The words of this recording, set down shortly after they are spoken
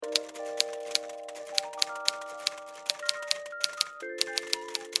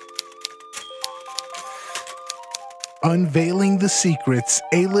unveiling the secrets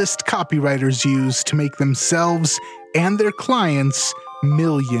A-list copywriters use to make themselves and their clients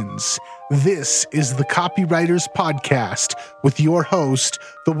millions. This is the Copywriters Podcast with your host,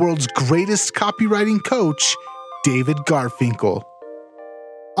 the world's greatest copywriting coach, David Garfinkel.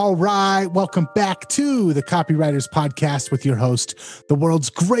 All right, welcome back to the Copywriters Podcast with your host, the world's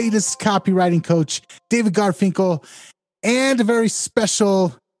greatest copywriting coach, David Garfinkel, and a very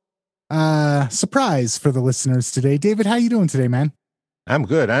special surprise for the listeners today. David, how you doing today, man? I'm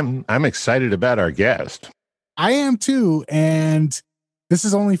good. I'm excited about our guest. I am too, and this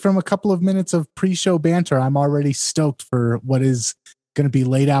is only from a couple of minutes of pre-show banter. I'm already stoked for what is going to be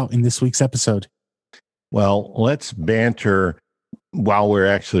laid out in this week's episode. Well, let's banter while we're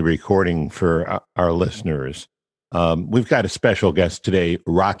actually recording for our listeners. We've got a special guest today,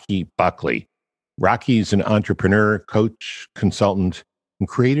 Rocky Buckley. Rocky's an entrepreneur, coach, consultant, and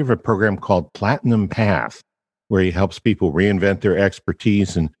creator of a program called Platinum Path, where he helps people reinvent their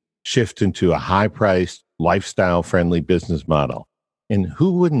expertise and shift into a high-priced, lifestyle-friendly business model. And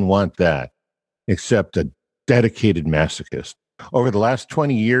who wouldn't want that except a dedicated masochist? Over the last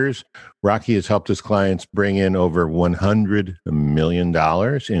 20 years, Rocky has helped his clients bring in over $100 million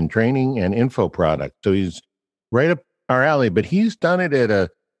in training and info product. So he's right up our alley, but he's done it at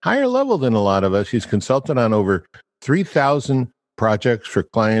a higher level than a lot of us. He's consulted on over 3,000 projects for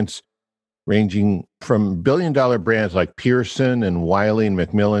clients ranging from billion-dollar brands like Pearson and Wiley and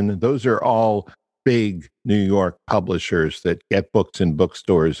Macmillan. Those are all big New York publishers that get books in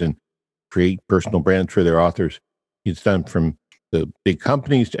bookstores and create personal brands for their authors. He's done from the big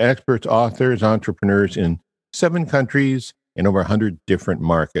companies to experts, authors, entrepreneurs in 7 countries and over 100 different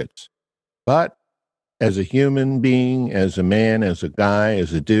markets. But as a human being, as a man, as a guy,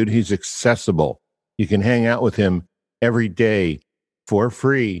 as a dude, he's accessible. You can hang out with him every day for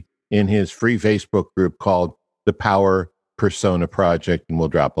free in his free Facebook group called The Power Persona Project, and we'll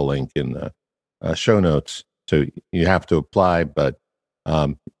drop a link in the show notes. So you have to apply, but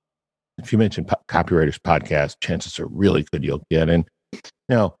if you mention Copywriters Podcast, chances are really good you'll get in.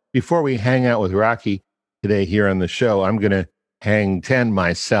 Now, before we hang out with Rocky today here on the show, I'm going to hang 10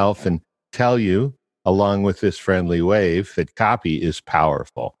 myself and tell you, along with this friendly wave, that copy is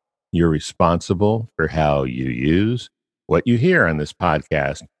powerful. You're responsible for how you use what you hear on this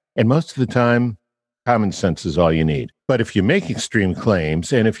podcast. And most of the time, common sense is all you need. But if you make extreme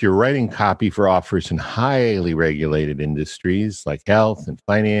claims, and if you're writing copy for offers in highly regulated industries like health and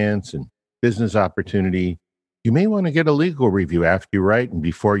finance and business opportunity, you may want to get a legal review after you write and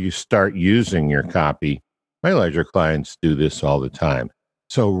before you start using your copy. My larger clients do this all the time.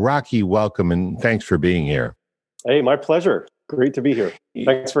 So Rocky, welcome, and thanks for being here. Hey, my pleasure. Great to be here.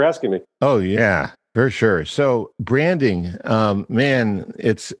 Thanks for asking me. Oh, yeah. For sure. So branding,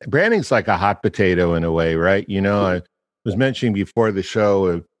 branding's like a hot potato in a way, right? You know, I was mentioning before the show,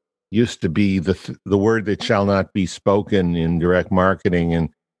 it used to be the word that shall not be spoken in direct marketing. And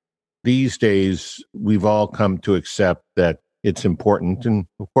these days, we've all come to accept that it's important. And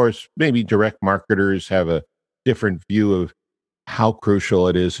of course, maybe direct marketers have a different view of how crucial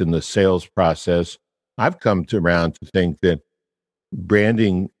it is in the sales process. I've come around to think that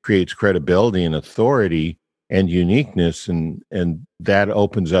branding creates credibility and authority and uniqueness, and that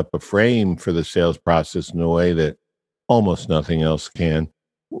opens up a frame for the sales process in a way that almost nothing else can.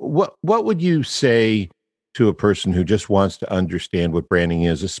 What would you say to a person who just wants to understand what branding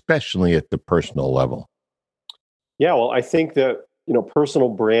is, especially at the personal level? Yeah, well, I think that personal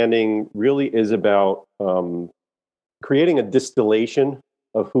branding really is about creating a distillation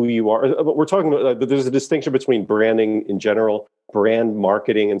of who you are. We're talking about there's a distinction between branding in general, brand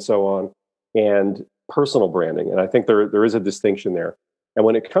marketing, and so on, and personal branding. And I think there is a distinction there. And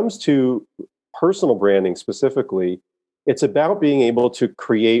when it comes to personal branding specifically, it's about being able to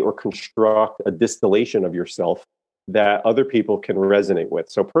create or construct a distillation of yourself that other people can resonate with.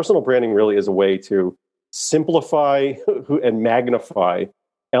 So personal branding really is a way to simplify and magnify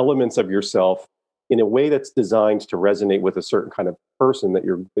elements of yourself in a way that's designed to resonate with a certain kind of person that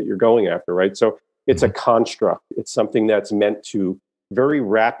you're going after, right? So it's a construct. It's something that's meant to very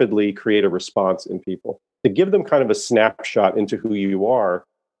rapidly create a response in people, to give them kind of a snapshot into who you are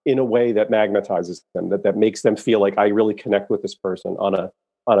in a way that magnetizes them, that makes them feel like I really connect with this person on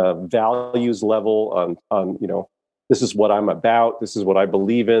a values level, on this is what I'm about, this is what I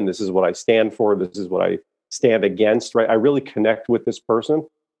believe in, this is what I stand for, this is what I stand against, right? I really connect with this person.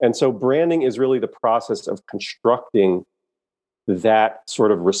 And so branding is really the process of constructing that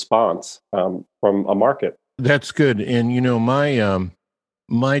sort of response from a market. That's good. And,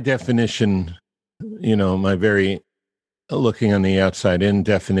 my definition, my very looking on the outside in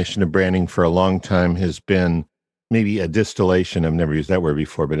definition of branding for a long time has been maybe a distillation, I've never used that word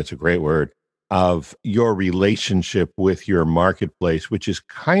before, but it's a great word, of your relationship with your marketplace, which is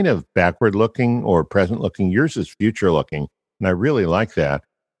kind of backward looking or present looking. Yours is future looking. And I really like that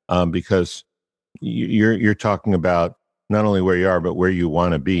because you're talking about not only where you are, but where you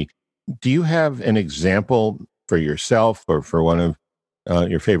want to be. Do you have an example for yourself or for one of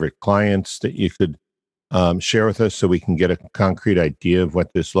your favorite clients that you could share with us so we can get a concrete idea of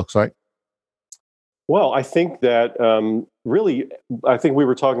what this looks like? Well, I think that I think we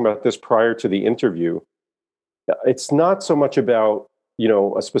were talking about this prior to the interview. It's not so much about,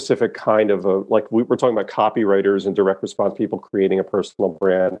 a specific kind of like we were talking about copywriters and direct response people creating a personal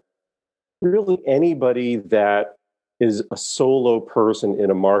brand. Really, anybody that is a solo person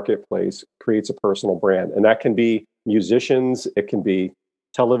in a marketplace creates a personal brand. And that can be musicians, it can be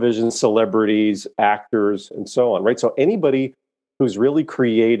television celebrities, actors, and so on, right? So anybody who's really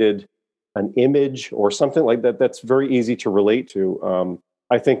created an image or something like that, that's very easy to relate to,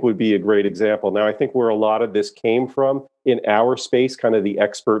 I think would be a great example. Now, I think where a lot of this came from in our space, kind of the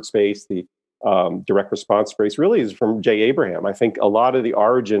expert space, the direct response space, really is from Jay Abraham. I think a lot of the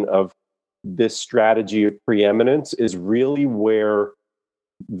origin of this strategy of preeminence is really where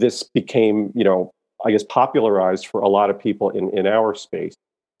this became, I guess, popularized for a lot of people in our space.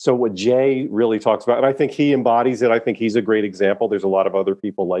 So what Jay really talks about, and I think he embodies it, I think he's a great example. There's a lot of other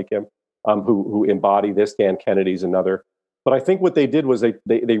people like him who embody this. Dan Kennedy's another. But I think what they did was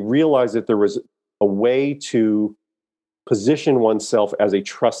they realized that there was a way to position oneself as a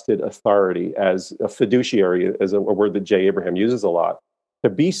trusted authority, as a fiduciary, as a word that Jay Abraham uses a lot, to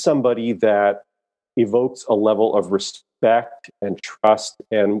be somebody that evokes a level of respect and trust,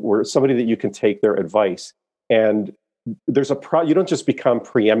 and we're somebody that you can take their advice. And there's you don't just become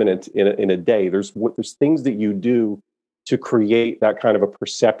preeminent in a day. There's things that you do to create that kind of a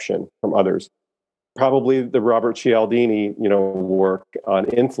perception from others. Probably the Robert Cialdini, work on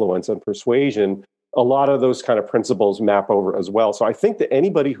influence and persuasion, a lot of those kind of principles map over as well. So I think that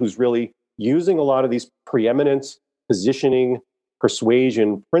anybody who's really using a lot of these preeminence, positioning,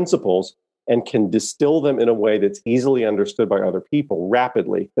 persuasion principles and can distill them in a way that's easily understood by other people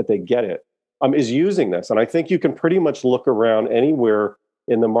rapidly, that they get it, is using this. And I think you can pretty much look around anywhere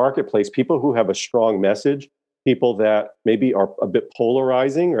in the marketplace, people who have a strong message, people that maybe are a bit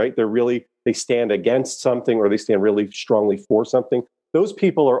polarizing, right? They stand against something or they stand really strongly for something. Those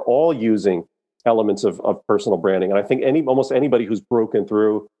people are all using elements of personal branding. And I think almost anybody who's broken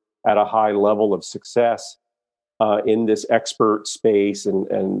through at a high level of success in this expert space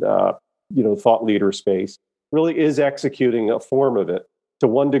and thought leader space really is executing a form of it to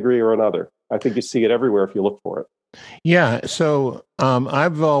one degree or another. I think you see it everywhere if you look for it. Yeah. So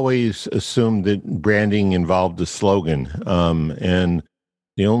I've always assumed that branding involved a slogan. And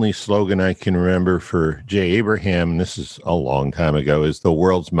the only slogan I can remember for Jay Abraham, and this is a long time ago, is the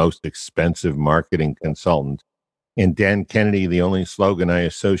world's most expensive marketing consultant. And Dan Kennedy, the only slogan I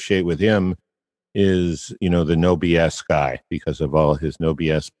associate with him is, the no BS guy because of all his no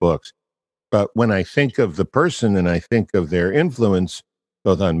BS books. But when I think of the person and I think of their influence,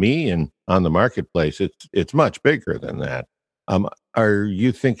 both on me and on the marketplace, it's much bigger than that. Are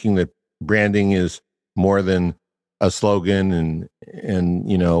you thinking that branding is more than a slogan and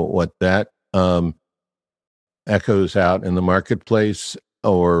what that echoes out in the marketplace,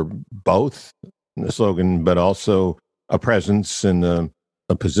 or both the slogan, but also a presence and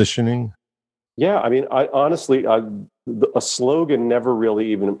a positioning? Yeah, I mean, I honestly, a slogan never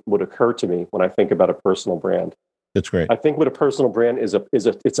really even would occur to me when I think about a personal brand. That's great. I think what a personal brand is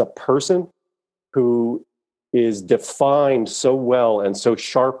it's a person who is defined so well and so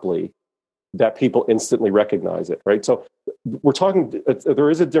sharply that people instantly recognize it, right? So we're talking, there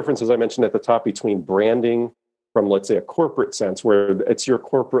is a difference, as I mentioned at the top, between branding from, let's say, a corporate sense, where it's your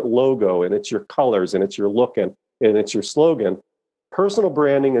corporate logo and it's your colors and it's your look and it's your slogan. Personal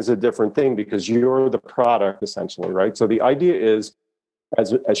branding is a different thing because you're the product, essentially, right? So the idea is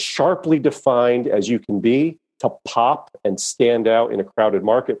as sharply defined as you can be to pop and stand out in a crowded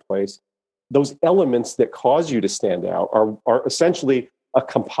marketplace. Those elements that cause you to stand out are essentially a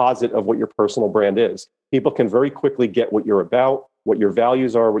composite of what your personal brand is. People can very quickly get what you're about, what your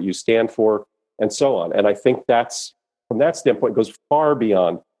values are, what you stand for, and so on. And I think that's, from that standpoint, goes far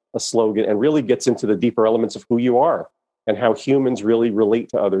beyond a slogan and really gets into the deeper elements of who you are and how humans really relate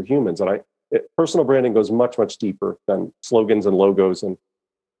to other humans. And personal branding goes much, much deeper than slogans and logos and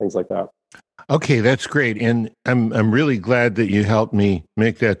things like that. Okay, that's great. And I'm really glad that you helped me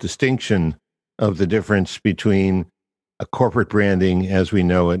make that distinction of the difference between a corporate branding as we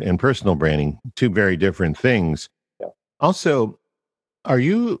know it and personal branding, two very different things. Yeah. Also, are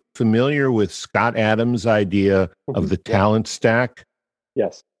you familiar with Scott Adams' idea of the talent stack?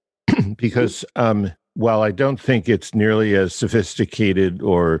 Yes. Because while I don't think it's nearly as sophisticated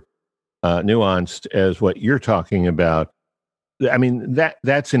or nuanced as what you're talking about, I mean,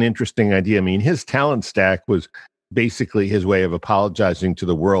 that's an interesting idea. I mean, his talent stack was basically his way of apologizing to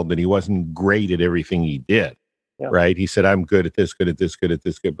the world that he wasn't great at everything he did, right? He said, I'm good at this, good at this, good at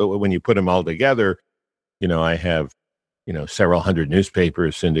this, good. But when you put them all together, I have, several hundred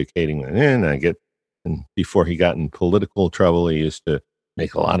newspapers syndicating, and before he got in political trouble, he used to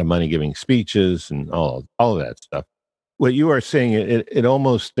make a lot of money giving speeches and all of that stuff. What you are saying, it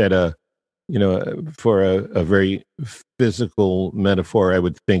almost at for a very physical metaphor, I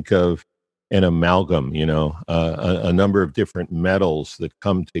would think of an amalgam, a number of different metals that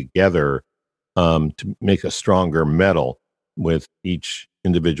come together to make a stronger metal, with each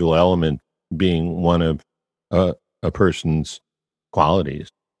individual element being one of a person's qualities.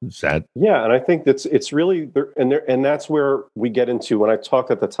 Is that? Yeah, and I think it's really and that's where we get into, when I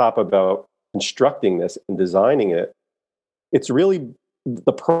talked at the top about constructing this and designing it. It's really,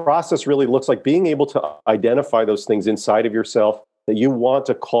 the process really looks like being able to identify those things inside of yourself that you want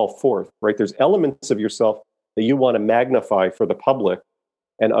to call forth, right? There's elements of yourself that you want to magnify for the public,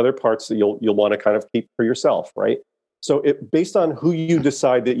 and other parts that you'll want to kind of keep for yourself, right? So based on who you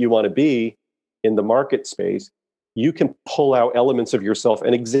decide that you want to be in the market space, you can pull out elements of yourself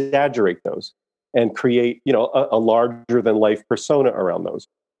and exaggerate those and create, a larger than life persona around those.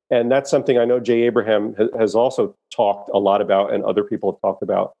 And that's something I know Jay Abraham has also talked a lot about, and other people have talked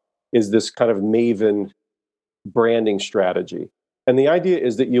about, is this kind of maven branding strategy. And the idea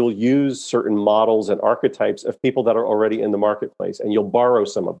is that you'll use certain models and archetypes of people that are already in the marketplace, and you'll borrow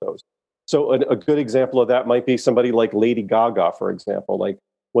some of those. So a good example of that might be somebody like Lady Gaga, for example. Like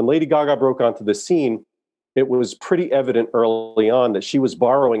when Lady Gaga broke onto the scene, it was pretty evident early on that she was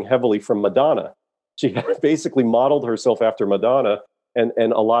borrowing heavily from Madonna. She basically modeled herself after Madonna, and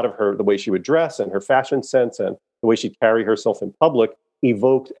a lot of the way she would dress and her fashion sense and the way she'd carry herself in public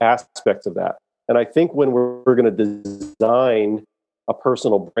evoked aspects of that. And I think when we're going to design a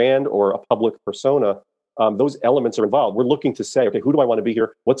personal brand or a public persona, those elements are involved. We're looking to say, okay, who do I want to be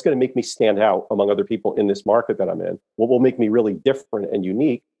here? What's going to make me stand out among other people in this market that I'm in? What will make me really different and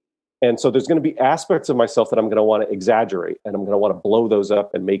unique? And so there's going to be aspects of myself that I'm going to want to exaggerate, and I'm going to want to blow those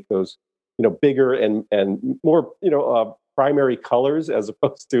up and make those, bigger and more, primary colors as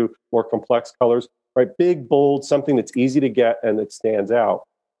opposed to more complex colors, right? Big, bold, something that's easy to get and that stands out.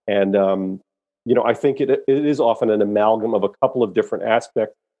 And, I think it is often an amalgam of a couple of different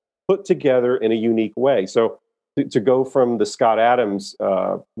aspects put together in a unique way. So to go from the Scott Adams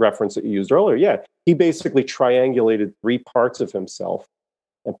reference that you used earlier, he basically triangulated three parts of himself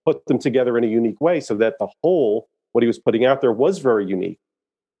and put them together in a unique way so that the whole, what he was putting out there, was very unique.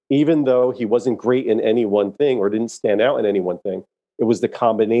 Even though he wasn't great in any one thing or didn't stand out in any one thing, it was the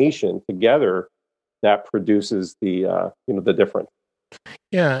combination together that produces the difference.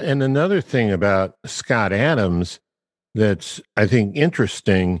 Yeah, and another thing about Scott Adams that's, I think,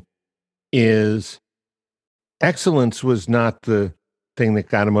 interesting is excellence was not the thing that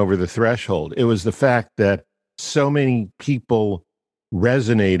got him over the threshold. It was the fact that so many people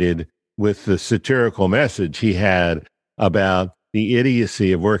resonated with the satirical message he had about the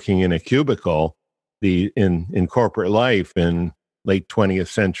idiocy of working in a cubicle in corporate life in late 20th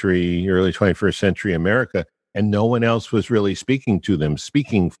century, early 21st century America, and no one else was really speaking to them,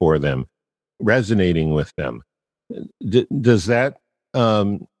 speaking for them, resonating with them. Does that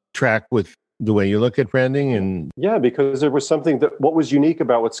track with the way you look at branding? And yeah, because there was something that, what was unique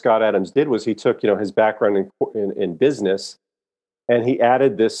about what Scott Adams did was he took, his background in business, and he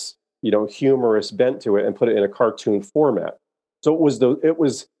added this, humorous bent to it and put it in a cartoon format. So it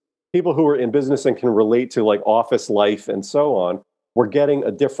was people who were in business and can relate to like office life and so on were getting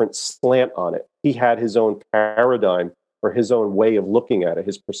a different slant on it. He had his own paradigm or his own way of looking at it,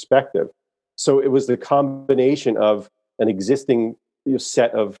 his perspective. So it was the combination of an existing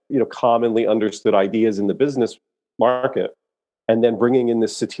set of commonly understood ideas in the business market, and then bringing in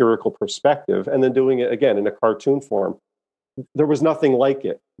this satirical perspective, and then doing it again in a cartoon form. There was nothing like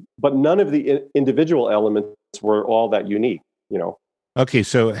it, but none of the individual elements were all that unique. Okay,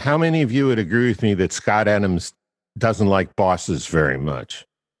 so how many of you would agree with me that Scott Adams doesn't like bosses very much?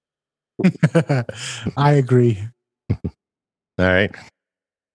 I agree. All right.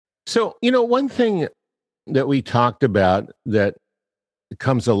 So, one thing that we talked about that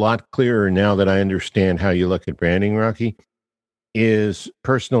comes a lot clearer now that I understand how you look at branding, Rocky, is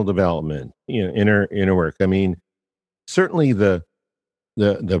personal development, inner work. I mean, certainly the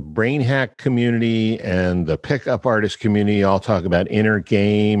the brain hack community and the pickup artist community all talk about inner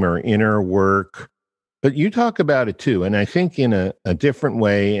game or inner work, but you talk about it too. And I think in a different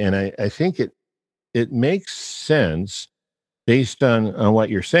way. And I think it makes sense based on what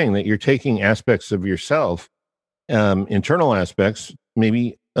you're saying, that you're taking aspects of yourself, internal aspects,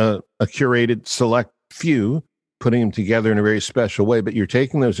 maybe a curated select few, putting them together in a very special way, but you're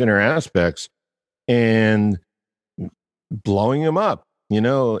taking those inner aspects and blowing them up,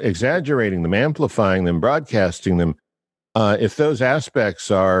 exaggerating them, amplifying them, broadcasting them. If those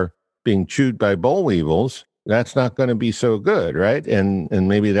aspects are being chewed by boll weevils, that's not going to be so good, right? And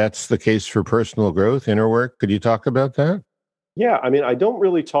maybe that's the case for personal growth, inner work. Could you talk about that? Yeah, I mean, I don't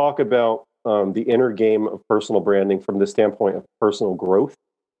really talk about the inner game of personal branding from the standpoint of personal growth.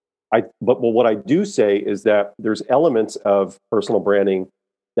 But what I do say is that there's elements of personal branding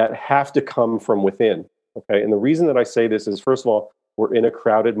that have to come from within. Okay, and the reason that I say this is, first of all, we're in a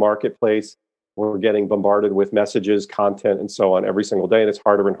crowded marketplace. We're getting bombarded with messages, content, and so on every single day, and it's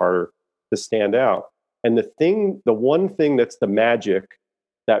harder and harder to stand out. And the one thing that's the magic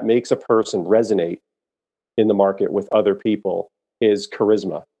that makes a person resonate in the market with other people is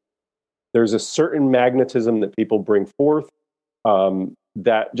charisma. There's a certain magnetism that people bring forth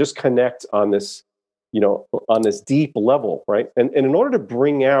that just connect on this, on this deep level, right? And in order to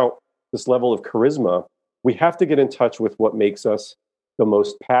bring out this level of charisma, we have to get in touch with what makes us the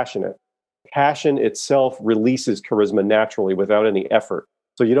most passionate. Passion itself releases charisma naturally without any effort.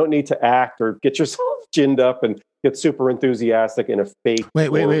 So you don't need to act or get yourself ginned up and get super enthusiastic in a fake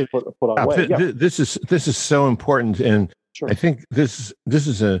wait. Put on way. This is so important, and sure. I think this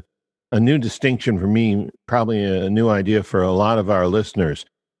is a new distinction for me, probably a new idea for a lot of our listeners.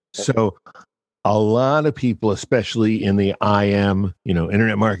 Okay. So a lot of people, especially in the IM,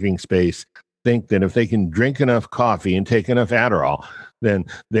 internet marketing space, think that if they can drink enough coffee and take enough Adderall, then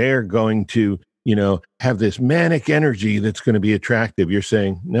they're going to, have this manic energy that's going to be attractive. You're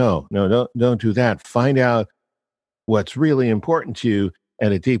saying, no, don't do that. Find out what's really important to you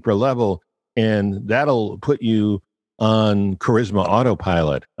at a deeper level, and that'll put you on charisma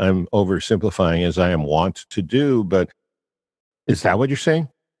autopilot. I'm oversimplifying, as I am wont to do, but is that what you're saying?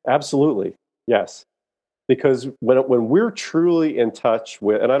 Absolutely, yes. Because when we're truly in touch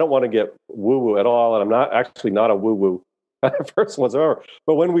with, and I don't want to get woo-woo at all, and I'm not a woo-woo person whatsoever,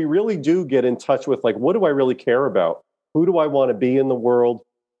 but when we really do get in touch with, like, what do I really care about? Who do I want to be in the world?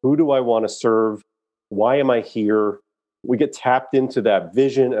 Who do I want to serve? Why am I here? We get tapped into that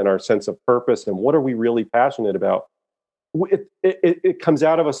vision and our sense of purpose, and what are we really passionate about? It comes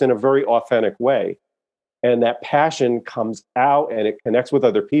out of us in a very authentic way. And that passion comes out and it connects with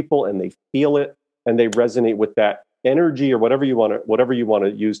other people, and they feel it and they resonate with that energy or whatever you want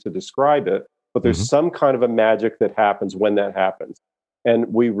to use to describe it. But there's some kind of a magic that happens when that happens.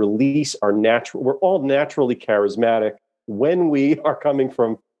 And we release we're all naturally charismatic when we are coming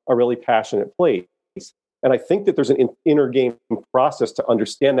from a really passionate place. And I think that there's an inner game process to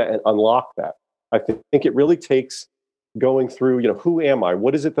understand that and unlock that. I think it really takes going through, who am I?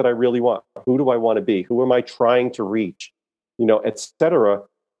 What is it that I really want? Who do I want to be? Who am I trying to reach? Et cetera.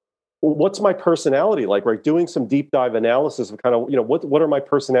 What's my personality like, right? Doing some deep dive analysis of kind of, what are my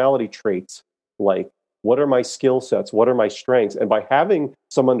personality traits like? What are my skill sets? What are my strengths? And by having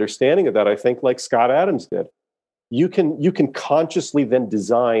some understanding of that, I think, like Scott Adams did, you can consciously then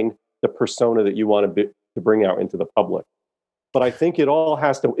design the persona that you want to bring out into the public. But I think it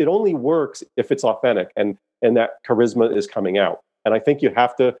only works if it's authentic and that charisma is coming out. And I think you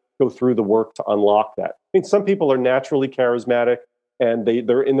have to go through the work to unlock that. I mean, some people are naturally charismatic and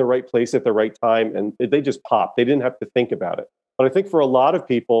they're in the right place at the right time and they just pop. They didn't have to think about it. But I think for a lot of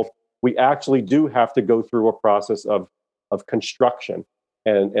people, we actually do have to go through a process of construction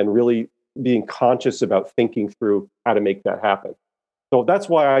and really being conscious about thinking through how to make that happen. So that's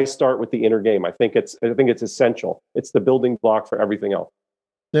why I start with the inner game. I think it's essential. It's the building block for everything else.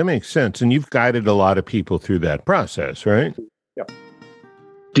 That makes sense. And you've guided a lot of people through that process, right? Yeah.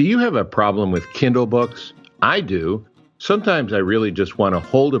 Do you have a problem with Kindle books? I do. Sometimes I really just want to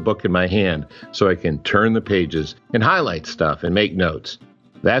hold a book in my hand so I can turn the pages and highlight stuff and make notes.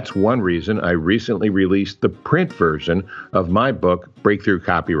 That's one reason I recently released the print version of my book, Breakthrough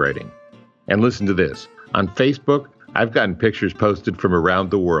Copywriting. And listen to this. On Facebook, I've gotten pictures posted from around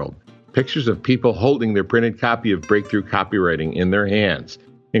the world. Pictures of people holding their printed copy of Breakthrough Copywriting in their hands,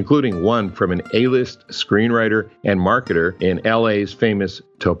 including one from an A-list screenwriter and marketer in LA's famous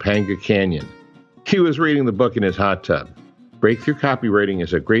Topanga Canyon. He was reading the book in his hot tub. Breakthrough Copywriting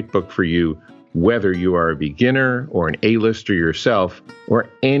is a great book for you, whether you are a beginner or an A-lister yourself or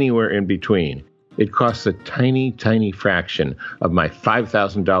anywhere in between. it costs a tiny, tiny fraction of my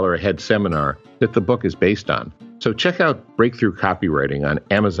 $5,000 a head seminar that the book is based on. So check out Breakthrough Copywriting on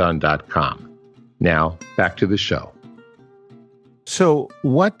Amazon.com. Now, back to the show. So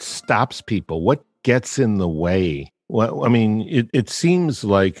what stops people? What gets in the way? Well, I mean, it seems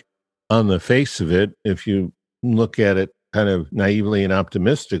like on the face of it, if you look at it kind of naively and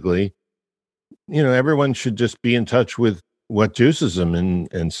optimistically, everyone should just be in touch with what juices them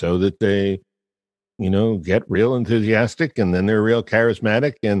and so that they, get real enthusiastic and then they're real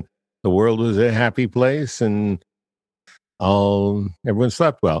charismatic and the world was a happy place and everyone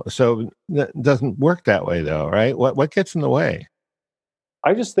slept well. So that doesn't work that way though, right? What gets in the way?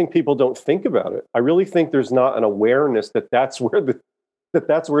 I just think people don't think about it. I really think there's not an awareness that's where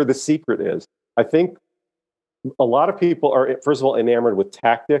the secret is. I think a lot of people are, first of all, enamored with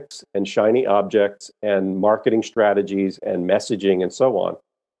tactics and shiny objects and marketing strategies and messaging and so on.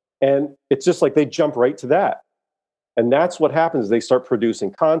 And it's just like they jump right to that. And that's what happens. They start producing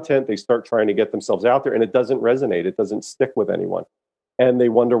content. They start trying to get themselves out there and it doesn't resonate. It doesn't stick with anyone. And they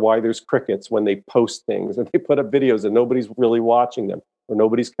wonder why there's crickets when they post things and they put up videos and nobody's really watching them or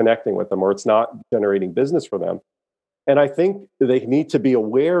nobody's connecting with them or it's not generating business for them. And I think they need to be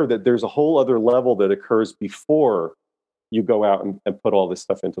aware that there's a whole other level that occurs before you go out and put all this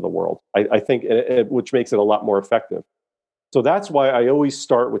stuff into the world. I think, which makes it a lot more effective. So that's why I always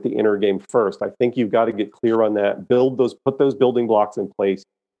start with the inner game first. I think you've got to get clear on that, put those building blocks in place,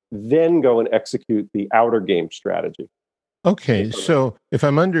 then go and execute the outer game strategy. Okay, so if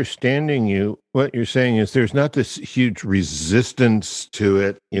I'm understanding you, what you're saying is there's not this huge resistance to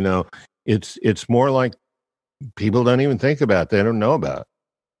it. It's more like people don't even think about it. They don't know about it.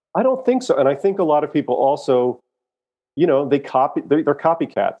 I don't think so. And I think a lot of people also, they're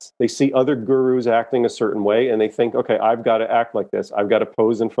copycats. They see other gurus acting a certain way and they think, okay, I've got to act like this. I've got to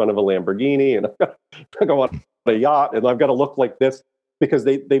pose in front of a Lamborghini and I've got to go on a yacht and I've got to look like this because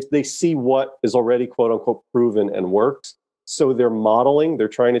they see what is already quote unquote proven and works. So they're modeling, they're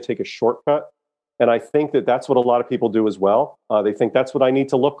trying to take a shortcut. And I think that's what a lot of people do as well. They think that's what I need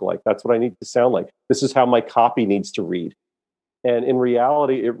to look like. That's what I need to sound like. This is how my copy needs to read. And in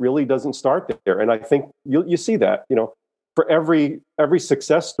reality, it really doesn't start there. And I think you see that, for every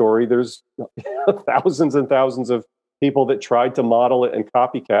success story, there's thousands and thousands of people that tried to model it and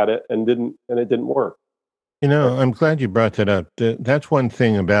copycat it and it didn't work. I'm glad you brought that up. That's one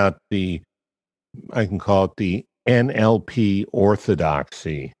thing about I can call it the NLP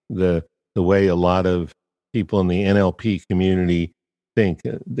orthodoxy, the way a lot of people in the NLP community think.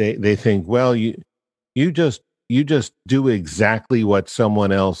 They think, well, you just do exactly what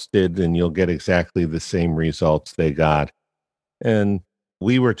someone else did and you'll get exactly the same results they got. And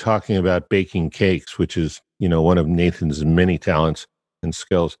we were talking about baking cakes, which is, one of Nathan's many talents and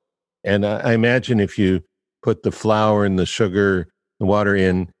skills. And I imagine if you put the flour and the sugar, the water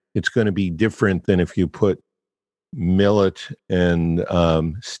in, it's going to be different than if you put millet and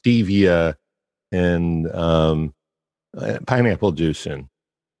stevia and pineapple juice in.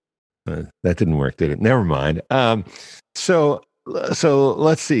 That didn't work, did it? Never mind. So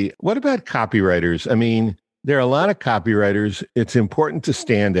let's see. What about copywriters? I mean, there are a lot of copywriters. It's important to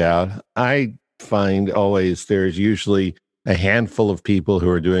stand out. I find always there's usually a handful of people who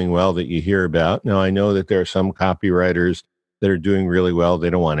are doing well that you hear about. Now, I know that there are some copywriters that are doing really well. They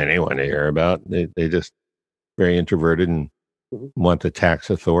don't want anyone to hear about. They just very introverted and want the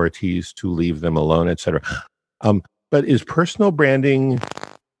tax authorities to leave them alone, et cetera. But is personal branding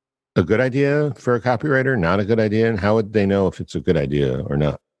a good idea for a copywriter, not a good idea? And how would they know if it's a good idea or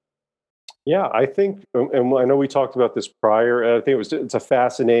not? Yeah, I think, and I know we talked about this prior, and I think it's a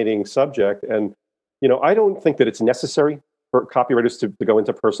fascinating subject. And, I don't think that it's necessary for copywriters to go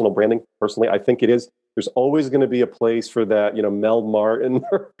into personal branding. Personally, I think it is. There's always going to be a place for that, Mel Martin,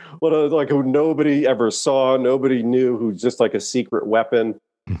 who nobody ever saw, nobody knew, who's just like a secret weapon.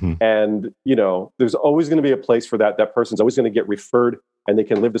 Mm-hmm. And, there's always going to be a place for that. That person's always going to get referred and they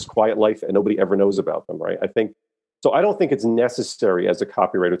can live this quiet life and nobody ever knows about them, right? So I don't think it's necessary as a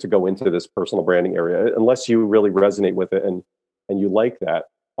copywriter to go into this personal branding area unless you really resonate with it and you like that.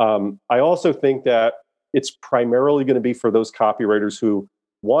 I also think that it's primarily going to be for those copywriters who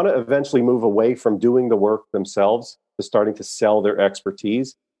want to eventually move away from doing the work themselves to starting to sell their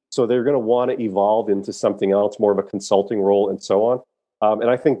expertise. So they're going to want to evolve into something else, more of a consulting role and so on.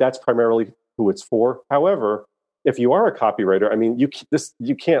 And I think that's primarily who it's for. However, if you are a copywriter, I mean,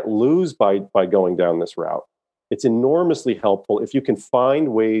 you can't lose by going down this route. It's enormously helpful if you can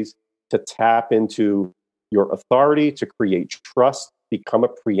find ways to tap into your authority, to create trust, become a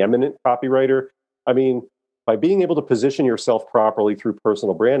preeminent copywriter. I mean, by being able to position yourself properly through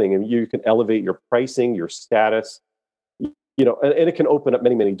personal branding, and you can elevate your pricing, your status, and it can open up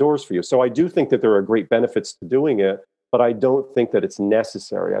many, many doors for you. So I do think that there are great benefits to doing it, but I don't think that it's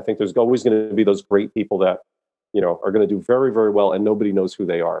necessary. I think there's always going to be those great people that, are going to do very, very well, and nobody knows who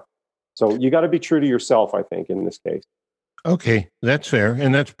they are. So you got to be true to yourself, I think, in this case. Okay, that's fair.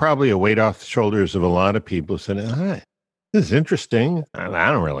 And that's probably a weight off the shoulders of a lot of people saying, this is interesting. I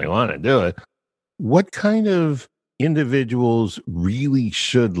don't really want to do it. What kind of individuals really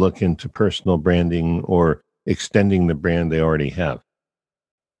should look into personal branding or extending the brand they already have?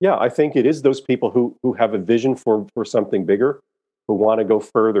 Yeah, I think it is those people who have a vision for something bigger, who want to go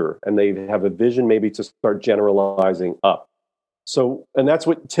further, and they have a vision maybe to start generalizing up. So, and that's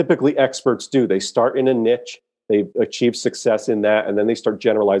what typically experts do. They start in a niche, they achieve success in that, and then they start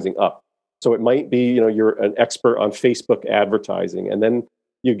generalizing up. So it might be, you're an expert on Facebook advertising, and then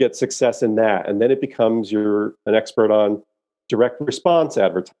you get success in that. And then it becomes you're an expert on direct response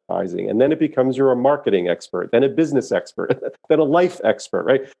advertising. And then it becomes you're a marketing expert, then a business expert, then a life expert,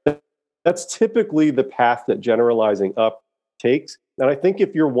 right? That's typically the path that generalizing up takes. And I think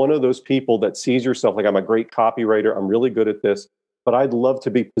if you're one of those people that sees yourself like, I'm a great copywriter, I'm really good at this, but I'd love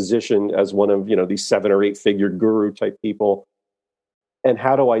to be positioned as one of, these 7 or 8 figure guru type people. And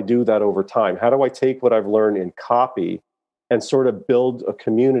how do I do that over time? How do I take what I've learned in copy and sort of build a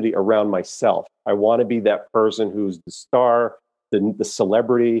community around myself? I want to be that person who's the star, the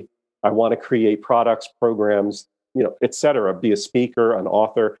celebrity. I want to create products, programs, et cetera, be a speaker, an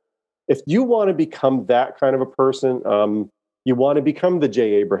author. If you want to become that kind of a person, you want to become the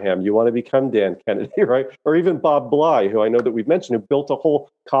Jay Abraham, you want to become Dan Kennedy, right? Or even Bob Bly, who I know that we've mentioned, who built a whole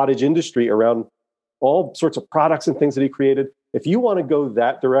cottage industry around all sorts of products and things that he created. If you want to go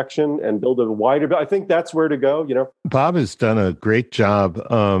that direction and build a wider, I think that's where to go, Bob has done a great job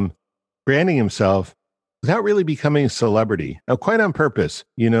branding himself without really becoming a celebrity, quite on purpose.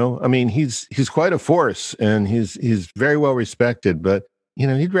 I mean, he's quite a force, and he's very well respected, but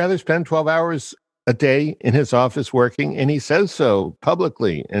he'd rather spend 12 hours a day in his office working, and he says so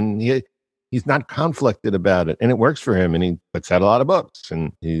publicly, and he's not conflicted about it, and it works for him, and he puts out a lot of books,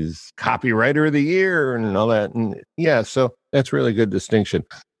 and he's copywriter of the year and all that. And yeah, so that's really good distinction.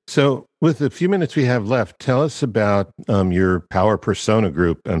 So with the few minutes we have left, tell us about your Power Persona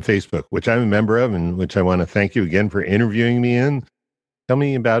group on Facebook, which I'm a member of, and which I want to thank you again for interviewing me in. Tell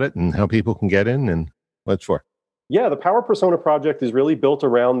me about it and how people can get in and what it's for. Yeah, the Power Persona Project is really built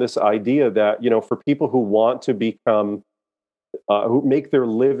around this idea that, for people who want to become, who make their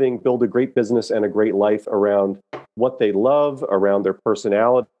living, build a great business and a great life around what they love, around their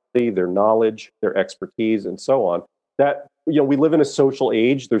personality, their knowledge, their expertise, and so on, that, we live in a social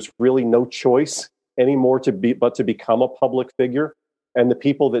age. There's really no choice anymore but to become a public figure. And the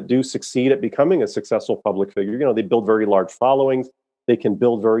people that do succeed at becoming a successful public figure, they build very large followings. They can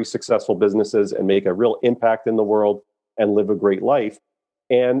build very successful businesses and make a real impact in the world and live a great life.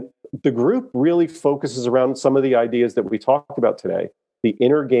 And the group really focuses around some of the ideas that we talked about today, the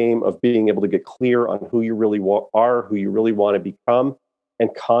inner game of being able to get clear on who you really are, who you really want to become,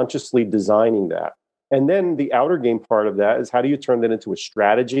 and consciously designing that. And then the outer game part of that is how do you turn that into a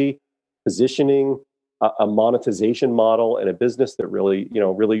strategy, positioning, a monetization model, and a business that really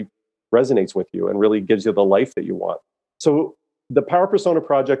resonates with you and really gives you the life that you want. So the Power Persona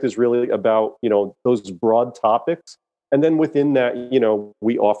Project is really about, those broad topics. And then within that,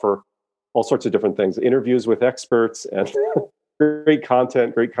 we offer all sorts of different things, interviews with experts and great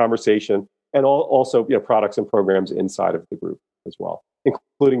content, great conversation, and also, products and programs inside of the group as well,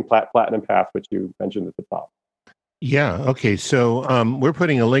 including Platinum Path, which you mentioned at the top. Yeah. Okay. So we're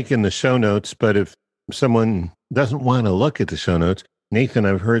putting a link in the show notes, but if someone doesn't want to look at the show notes, Nathan,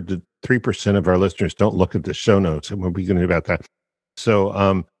 I've heard that 3% of our listeners don't look at the show notes, and we'll be going to do about that.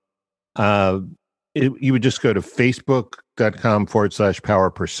 So you would just go to facebook.com/Power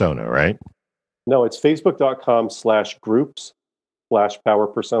Persona, right? No, it's facebook.com/groups/Power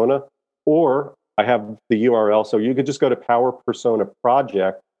Persona, or I have the URL. So you could just go to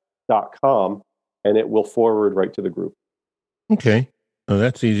powerpersonaproject.com and it will forward right to the group. Okay. Oh,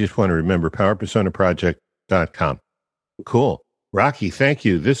 that's the easiest one to remember, powerpersonaproject.com. Cool. Rocky, thank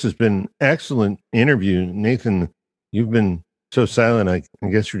you. This has been an excellent interview. Nathan, you've been so silent. I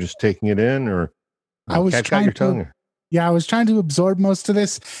guess you're just taking it in, or I was trying to absorb most of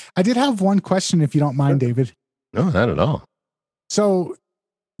this. I did have one question, if you don't mind, David. No, not at all. So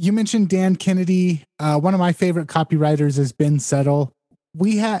you mentioned Dan Kennedy. One of my favorite copywriters is Ben Settle.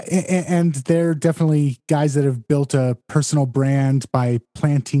 And they're definitely guys that have built a personal brand by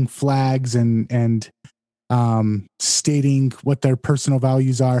planting flags and stating what their personal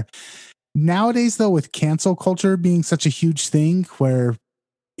values are. Nowadays, though, with cancel culture being such a huge thing, where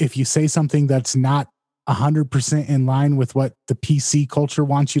if you say something that's not 100% in line with what the PC culture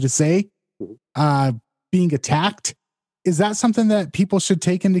wants you to say, being attacked, is that something that people should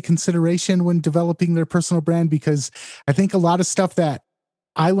take into consideration when developing their personal brand? Because I think a lot of stuff that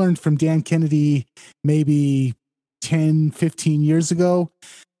I learned from Dan Kennedy maybe 10, 15 years ago,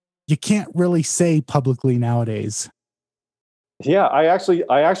 you can't really say publicly nowadays. Yeah, I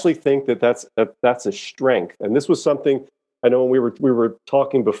actually think that's a strength. And this was something I know when we were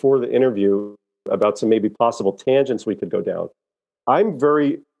talking before the interview about some maybe possible tangents we could go down. I'm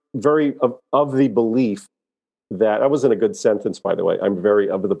very, very of the belief that wasn't a good sentence, by the way. I'm very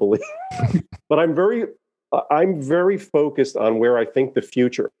of the belief, but I'm very focused on where I think the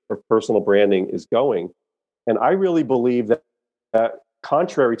future of personal branding is going. And I really believe that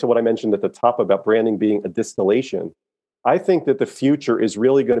contrary to what I mentioned at the top about branding being a distillation, I think that the future is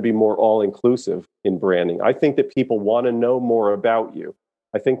really going to be more all-inclusive in branding. I think that people want to know more about you.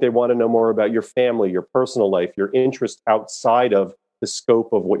 I think they want to know more about your family, your personal life, your interest outside of the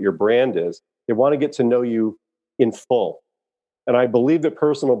scope of what your brand is. They want to get to know you in full. And I believe that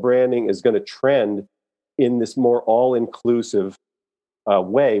personal branding is going to trend in this more all-inclusive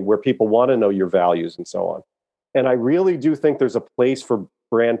way where people want to know your values and so on. And I really do think there's a place for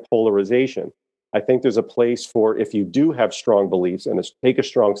brand polarization. I think there's a place for, if you do have strong beliefs and take a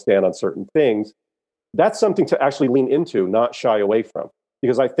strong stand on certain things, that's something to actually lean into, not shy away from.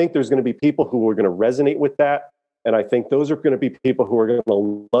 Because I think there's going to be people who are going to resonate with that. And I think those are going to be people who are going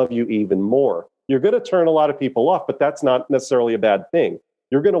to love you even more. You're going to turn a lot of people off, but that's not necessarily a bad thing.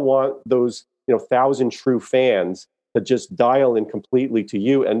 You're going to want those 1,000 true fans to just dial in completely to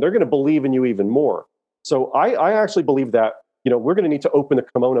you, and they're going to believe in you even more. So I actually believe that we're going to need to open the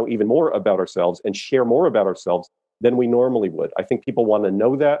kimono even more about ourselves and share more about ourselves than we normally would. I think people want to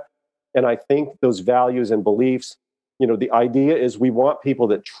know that. And I think those values and beliefs, the idea is we want people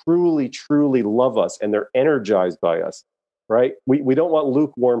that truly, truly love us and they're energized by us, right? We don't want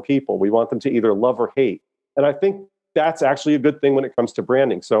lukewarm people. We want them to either love or hate. And I think that's actually a good thing when it comes to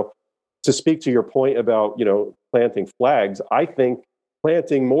branding. So to speak to your point about, planting flags, I think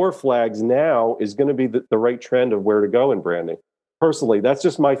planting more flags now is going to be the right trend of where to go in branding. Personally, that's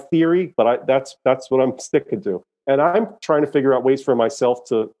just my theory, but that's what I'm sticking to. And I'm trying to figure out ways for myself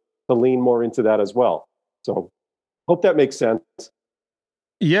to lean more into that as well. So hope that makes sense.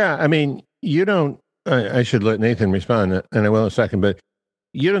 Yeah, I mean, you don't, I should let Nathan respond, and I will in a second, but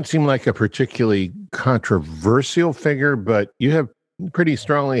you don't seem like a particularly controversial figure, but you have pretty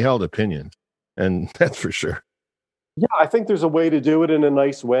strongly held opinions, and that's for sure. Yeah, I think there's a way to do it in a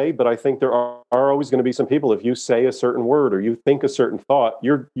nice way, but I think there are always going to be some people, if you say a certain word or you think a certain thought,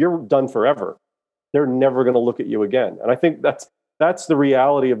 you're done forever. They're never going to look at you again. And I think that's the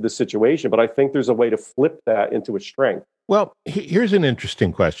reality of the situation, but I think there's a way to flip that into a strength. Well, here's an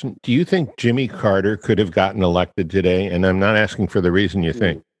interesting question. Do you think Jimmy Carter could have gotten elected today? And I'm not asking for the reason you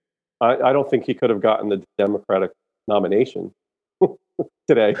think. I don't think he could have gotten the Democratic nomination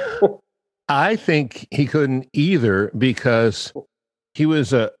today. I think he couldn't either because he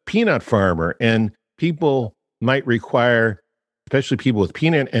was a peanut farmer, and people might require, especially people with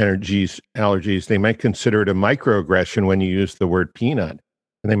peanut allergies, they might consider it a microaggression when you use the word peanut.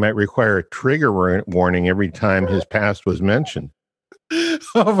 And they might require a trigger warning every time his past was mentioned.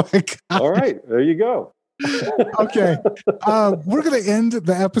 Oh my God. All right, there you go. Okay. We're going to end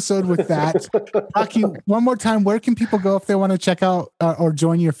the episode with that. Rocky, one more time, where can people go if they want to check out or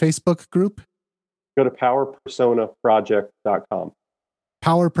join your Facebook group? Go to powerpersonaproject.com.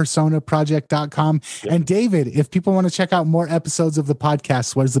 powerpersonaproject.com. Yep. And David, if people want to check out more episodes of the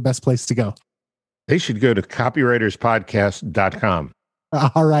podcast, what is the best place to go? They should go to copywriterspodcast.com.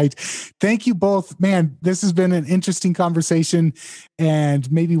 All right. Thank you both. Man, this has been an interesting conversation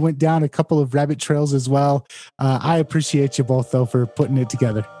and maybe went down a couple of rabbit trails as well. I appreciate you both, though, for putting it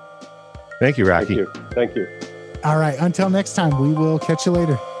together. Thank you, Rocky. Thank you. All right. Until next time, we will catch you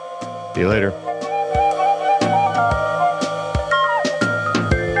later. See you later.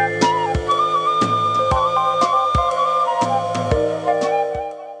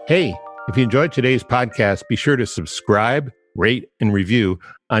 Hey, if you enjoyed today's podcast, be sure to subscribe, rate, and review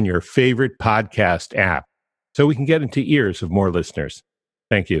on your favorite podcast app so we can get into ears of more listeners.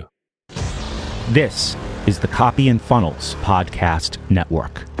 Thank you. This is the Copy and Funnels Podcast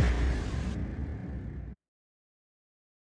Network.